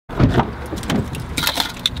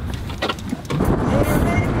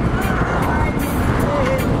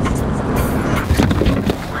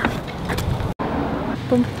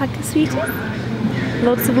bumper pack of sweeties.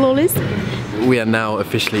 Loads of lollies. We are now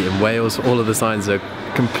officially in Wales. All of the signs are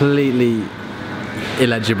completely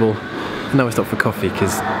illegible. And now we stop for coffee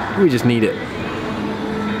because we just need it.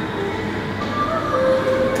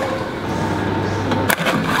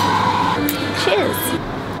 Cheers.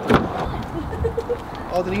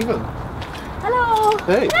 Oh, they're even. Hello.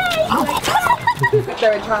 Hey. Hey. Oh.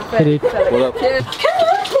 They're in traffic. Hey, What up? Cheers.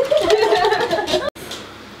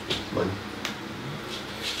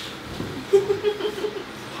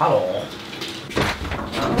 Hello.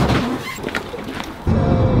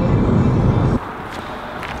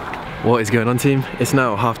 What is going on, team? It's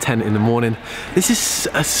now 10:30 in the morning. This is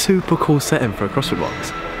a super cool setting for a CrossFit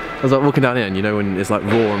box. I was like walking down here and you know when it's like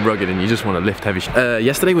raw and rugged and you just want to lift heavy shit.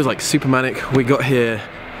 Yesterday was like super manic. We got here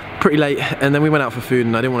pretty late and then we went out for food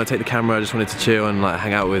and I didn't want to take the camera. I just wanted to chill and like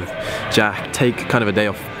hang out with Jack, take kind of a day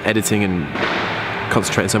off editing and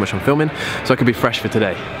concentrating so much on filming so I could be fresh for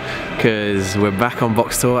today. Because we're back on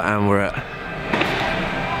BOXTOUR and we're at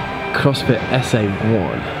CrossFit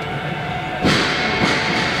SA1.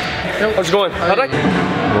 How's it going? Alright.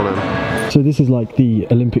 So this is like the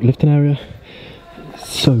Olympic lifting area. It's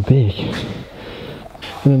so big.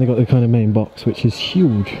 And then they got the kind of main box which is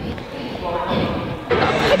huge.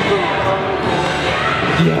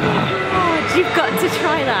 Yeah. Oh, you've got to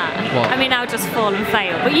try that. What? I mean, I'll just fall and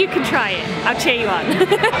fail, but you can try it. I'll cheer you on.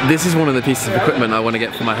 This is one of the pieces of equipment I want to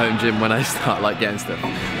get for my home gym when I start like getting stuff.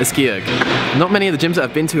 A ski erg. Not many of the gyms that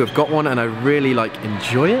I've been to have got one and I really like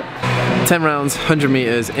enjoy it. 10 rounds, 100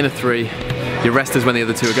 meters in a 3. Your resters when the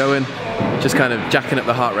other 2 are going. Just kind of jacking up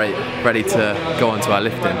the heart rate, ready to go on to our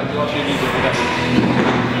lifting.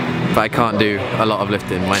 But I can't do a lot of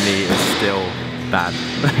lifting. My knee is still bad.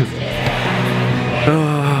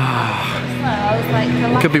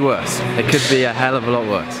 It could be worse. It could be a hell of a lot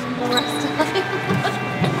worse.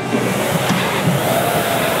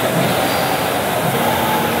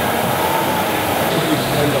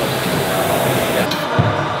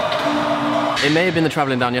 It may have been the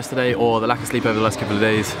travelling down yesterday or the lack of sleep over the last couple of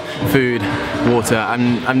days, food, water.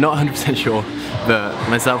 I'm not 100% sure, but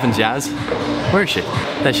myself and Jazz, where is she?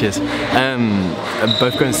 There she is. Are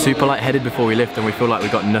both going super light-headed before we lift and we feel like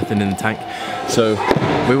we've got nothing in the tank. So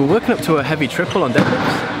we were working up to a heavy triple on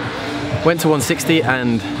deadlifts, went to 160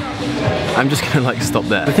 and I'm just gonna like stop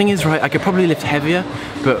there. The thing is, right, I could probably lift heavier,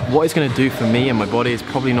 but what it's gonna do for me and my body is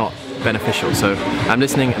probably not beneficial. So I'm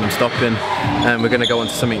listening and I'm stopping and we're gonna go on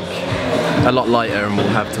to something a lot lighter and we'll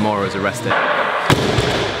have tomorrow as a rest day.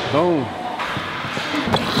 Oh.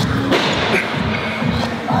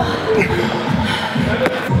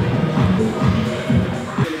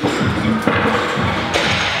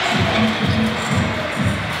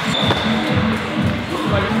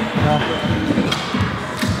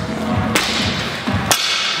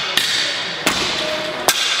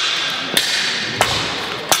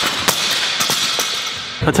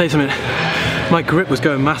 I'll tell you something, my grip was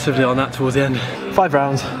going massively on that towards the end. 5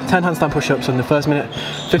 rounds, 10 handstand push-ups in the first minute,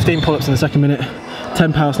 15 pull-ups in the second minute,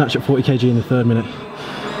 10 power snatch at 40 kg in the third minute.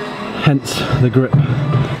 Hence the grip.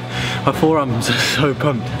 My forearms are so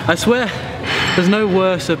pumped. I swear, there's no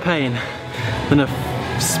worse of pain than a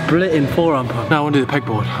splitting forearm pump. Now I want to do the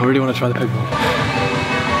pegboard. I really want to try the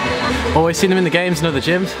pegboard. Always seen them in the games and other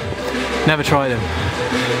gyms, never tried them.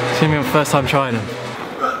 It's gonna be my first time trying them.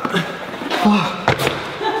 Oh.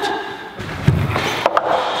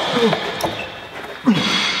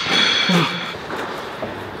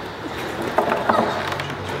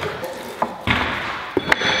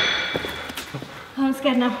 I'm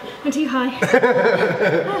scared now. I'm too high.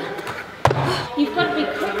 You've got to be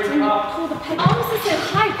quick when you pull the peg. Arms are so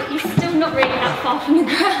high, but you're still not really that far from the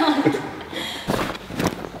ground.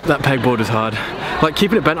 That pegboard was hard. Like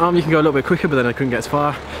keeping it bent arm, you can go a little bit quicker, but then I couldn't get as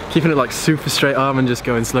far. Keeping it like super straight arm and just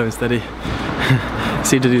going slow and steady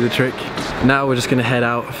seemed to do the trick. Now we're just gonna head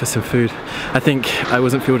out for some food. I think I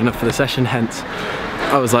wasn't fueled enough for the session, hence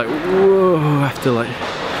I was like, whoa, after like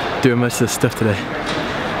doing most of the stuff today.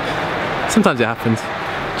 Sometimes it happens.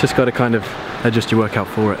 Just gotta kind of adjust your workout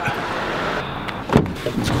for it.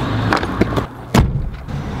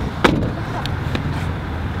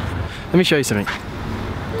 Let me show you something.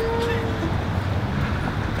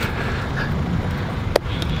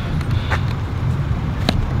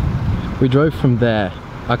 We drove from there.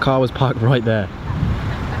 Our car was parked right there.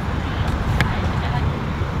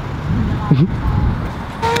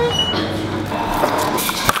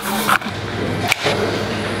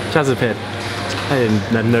 Jazz appeared. I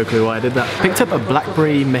had no clue why I did that. Picked up a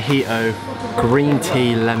blackberry mojito green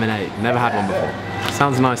tea lemonade. Never had one before.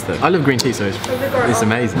 Sounds nice though. I love green tea, so it's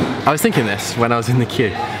amazing. I was thinking this when I was in the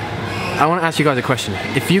queue. I want to ask you guys a question.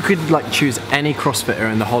 If you could like choose any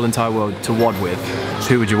CrossFitter in the whole entire world to WOD with,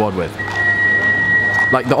 who would you WOD with?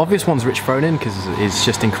 Like the obvious one's Rich Froning because it's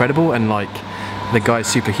just incredible and like the guy's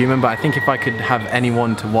superhuman. But I think if I could have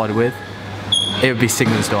anyone to WOD with, it would be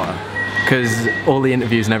Sigmund's daughter. Because all the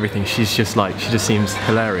interviews and everything, she just seems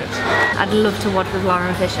hilarious. I'd love to WOD with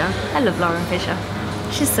Lauren Fisher. I love Lauren Fisher.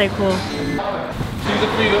 She's so cool.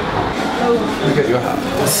 Look at your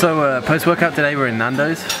hat. So post-workout today we're in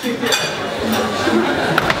Nando's.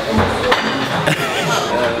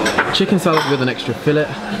 Chicken salad with an extra fillet,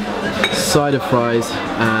 side of fries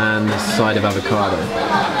and side of avocado.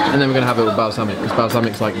 And then we're going to have it with balsamic, because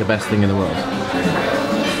balsamic's like the best thing in the world.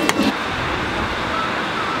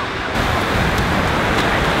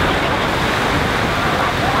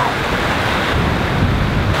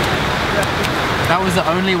 That was the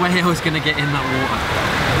only way I was going to get in that water.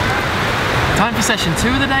 Time for session 2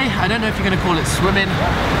 of the day. I don't know if you're going to call it swimming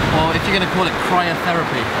or if you're going to call it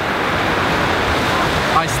cryotherapy.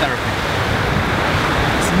 Ice therapy.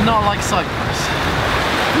 It's not like Cyprus.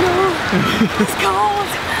 No, it's cold.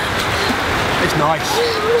 It's nice.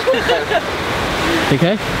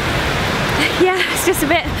 Okay? Yeah, it's just a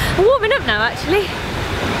bit. I'm warming up now actually.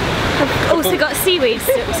 I've also got seaweed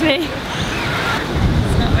stuck to me.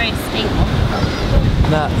 It's not very stable.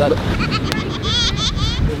 Nah, that...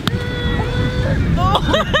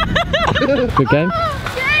 Good game?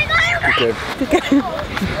 Good game.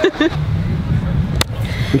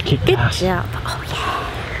 We kicked Good ass. job. Oh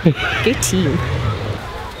yeah. Good team.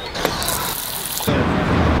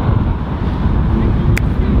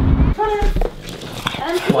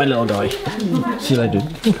 My little guy. See you later.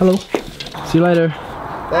 Hello. See you later.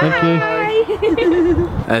 Thank you.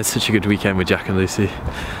 It's such a good weekend with Jack and Lucy.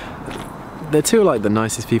 They're two of like the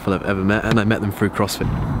nicest people I've ever met, and I met them through CrossFit.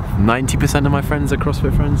 90% of my friends are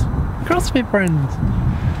CrossFit friends. CrossFit friends.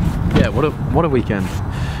 Yeah, what a weekend.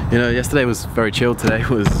 You know, yesterday was very chill, today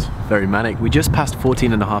was very manic. We just passed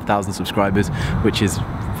 14,500 subscribers, which is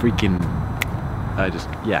freaking,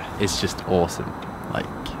 it's just awesome. Like,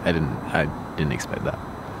 I didn't expect that.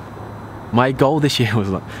 My goal this year was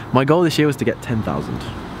to get 10,000.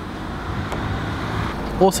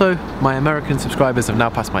 Also, my American subscribers have now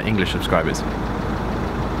passed my English subscribers.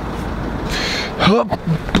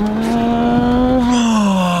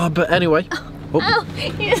 But anyway, Oh,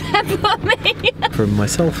 you said for me. from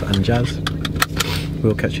myself and Jazz,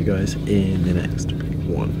 we'll catch you guys in the next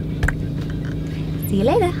one. See you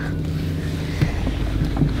later.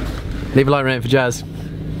 Leave a like rating for Jazz.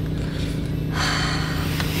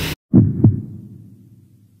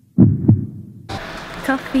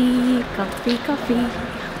 Coffee, coffee, coffee.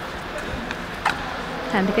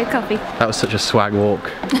 Time to get coffee. That was such a swag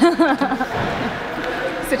walk.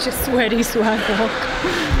 Such a sweaty swag walk.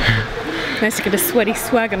 Nice to get a sweaty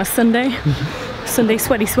swag on a Sunday. Sunday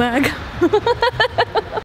sweaty swag.